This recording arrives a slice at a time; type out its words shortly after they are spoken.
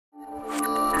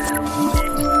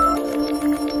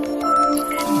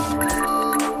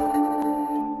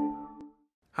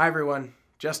Hi everyone,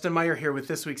 Justin Meyer here with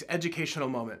this week's educational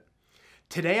moment.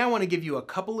 Today I want to give you a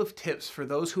couple of tips for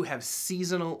those who have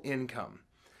seasonal income.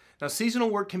 Now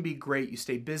seasonal work can be great. You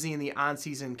stay busy in the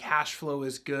on-season, cash flow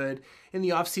is good. In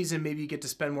the off-season, maybe you get to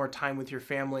spend more time with your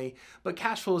family, but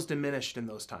cash flow is diminished in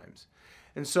those times.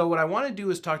 And so what I want to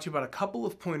do is talk to you about a couple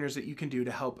of pointers that you can do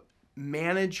to help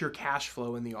manage your cash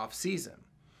flow in the off-season.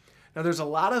 Now there's a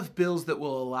lot of bills that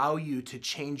will allow you to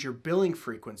change your billing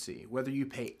frequency, whether you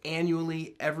pay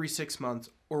annually, every 6 months,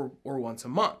 or once a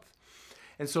month.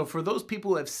 And so for those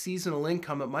people who have seasonal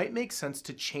income, it might make sense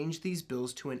to change these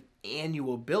bills to an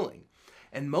annual billing.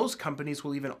 And most companies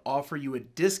will even offer you a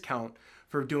discount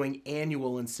for doing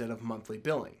annual instead of monthly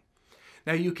billing.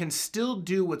 Now you can still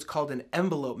do what's called an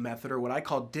envelope method, or what I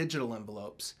call digital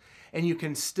envelopes. And you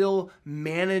can still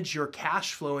manage your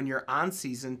cash flow in your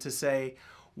on-season to say,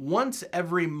 once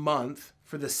every month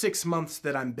for the 6 months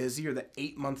that I'm busy or the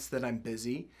 8 months that I'm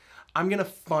busy, I'm going to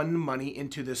fund money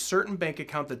into this certain bank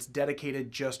account that's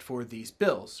dedicated just for these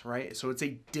bills, right? So it's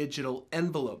a digital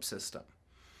envelope system.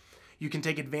 You can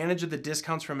take advantage of the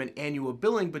discounts from an annual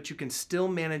billing, but you can still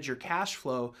manage your cash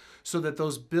flow so that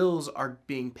those bills are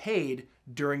being paid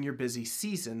during your busy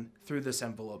season through this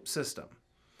envelope system.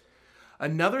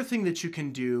 Another thing that you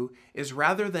can do is,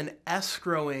 rather than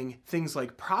escrowing things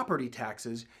like property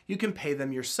taxes, you can pay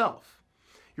them yourself.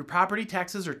 Your property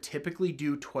taxes are typically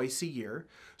due twice a year,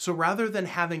 so rather than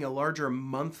having a larger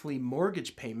monthly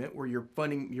mortgage payment where you're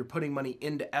putting money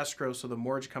into escrow so the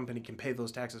mortgage company can pay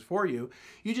those taxes for you,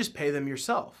 you just pay them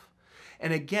yourself.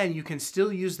 And again, you can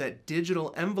still use that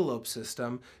digital envelope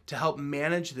system to help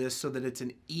manage this so that it's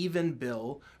an even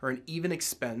bill or an even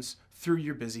expense through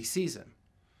your busy season.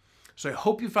 So I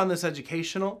hope you found this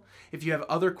educational. If you have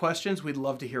other questions, we'd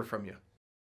love to hear from you.